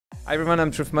Hi everyone,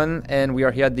 I'm Truthman and we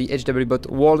are here at the HWBOT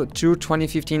World Tour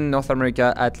 2015 North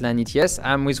America at LanETS.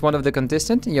 I'm with one of the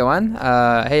contestants, Johan.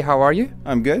 Hey, how are you?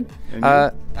 I'm good.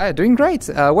 Doing great.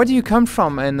 Where do you come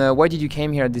from and why did you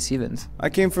came here at this event? I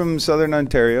came from Southern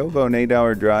Ontario, about an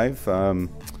 8-hour drive, 20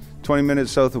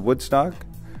 minutes south of Woodstock.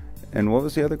 And what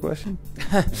was the other question?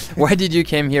 Why did you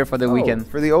came here for the weekend?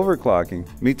 For the overclocking.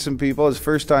 Meet some people. It's the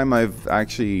first time I've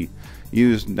actually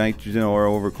used nitrogen or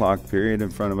overclock period in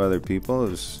front of other people.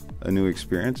 It was a new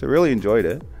experience. I really enjoyed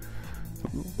it.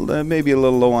 Maybe a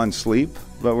little low on sleep,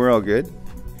 but we're all good.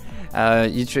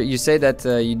 You say that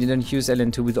you didn't use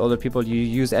LN2 with other people. You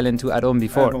used LN2 at home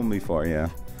before. At home before, yeah.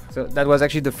 So that was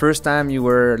actually the first time you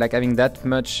were like having that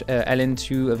much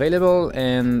LN2 available,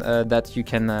 and that you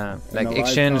can like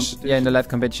exchange, in the live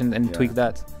competition and tweak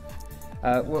that.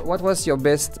 What was your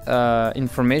best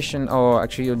information, or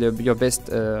actually your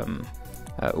best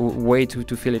way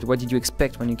to feel it? What did you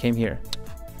expect when you came here?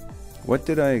 What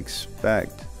did I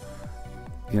expect?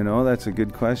 You know, that's a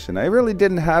good question. I really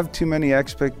didn't have too many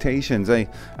expectations. I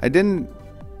didn't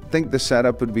think the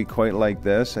setup would be quite like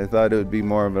this. I thought it would be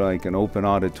more of like an open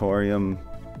auditorium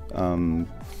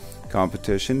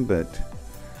competition, but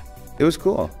it was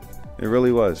cool. It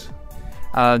really was.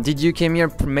 Did you came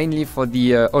here mainly for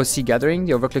the OC gathering,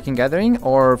 the overclocking gathering,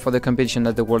 or for the competition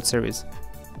at the World Series?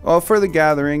 Well, for the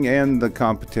gathering and the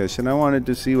competition. I wanted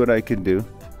to see what I could do.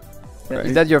 Right.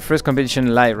 Is that your first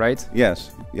competition live, right?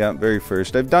 Yes, yeah, very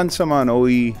first. I've done some on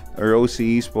OE or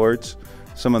OCE Sports,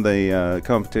 some of the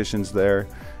competitions there,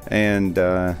 and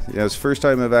yeah, it's the first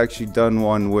time I've actually done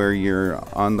one where you're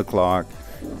on the clock,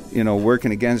 you know,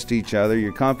 working against each other.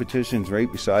 Your competition's right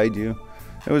beside you.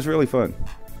 It was really fun.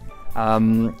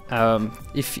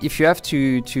 If you have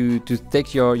to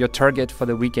take your target for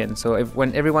the weekend, so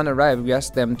when everyone arrived, we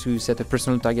asked them to set a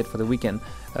personal target for the weekend.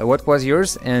 What was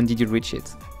yours, and did you reach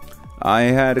it? I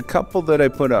had a couple that I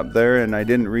put up there and I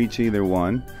didn't reach either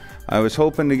one. I was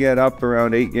hoping to get up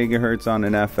around 8 gigahertz on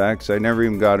an FX. I never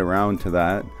even got around to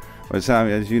that. As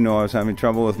you know, I was having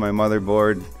trouble with my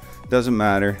motherboard. Doesn't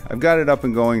matter. I've got it up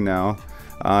and going now.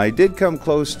 I did come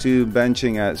close to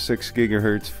benching at 6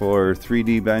 gigahertz for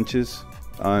 3D benches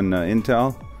on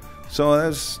Intel. So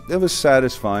it was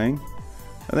satisfying.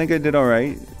 I think I did all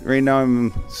right. Right now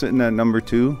I'm sitting at number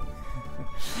 2.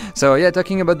 So yeah,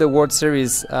 talking about the World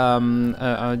Series,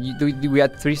 we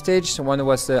had 3 stages. One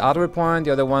was the hardware point,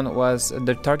 the other one was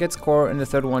the target score, and the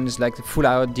third one is like the full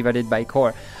out divided by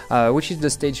core. Which is the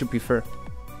stage you prefer?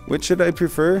 Which should I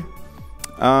prefer?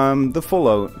 The full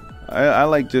out. I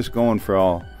like just going for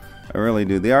all. I really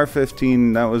do. The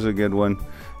R15, that was a good one.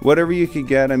 Whatever you could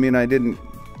get. I mean, I didn't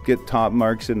get top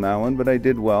marks in that one, but I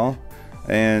did well.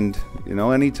 And, you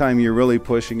know, anytime you're really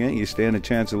pushing it, you stand a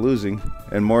chance of losing,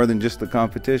 and more than just the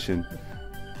competition.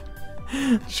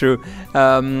 True.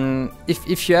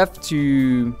 If you have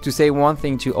to say one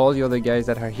thing to all the other guys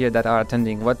that are here that are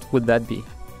attending, what would that be?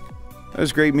 It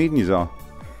was great meeting you all.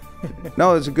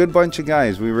 No, it's a good bunch of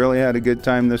guys. We really had a good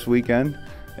time this weekend,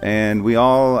 and we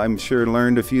all, I'm sure,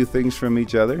 learned a few things from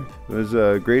each other. It was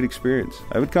a great experience.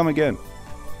 I would come again.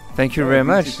 Thank you very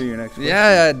much.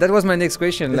 Yeah, that was my next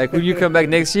question. Like, will you come back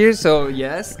next year? So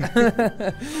yes.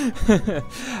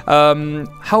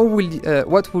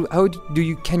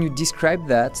 Can you describe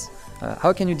that?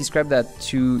 How can you describe that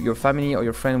to your family or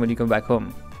your friend when you come back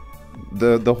home?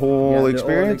 The whole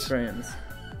experience? The whole experience.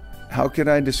 How could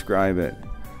I describe it?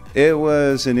 It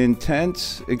was an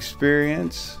intense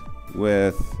experience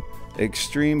with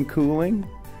extreme cooling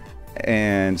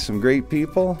and some great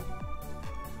people.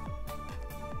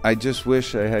 I just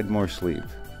wish I had more sleep.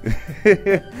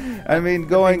 I mean,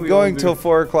 going till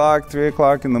 4 o'clock, 3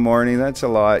 o'clock in the morning, that's a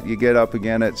lot. You get up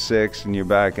again at 6 and you're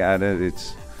back at it.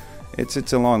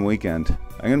 It's a long weekend.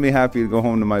 I'm going to be happy to go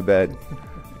home to my bed.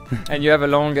 And you have a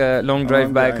long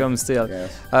drive back home still.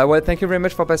 Yes. Well, thank you very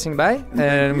much for passing by,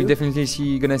 and we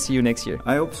definitely gonna see you next year.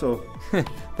 I hope so.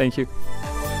 Thank you.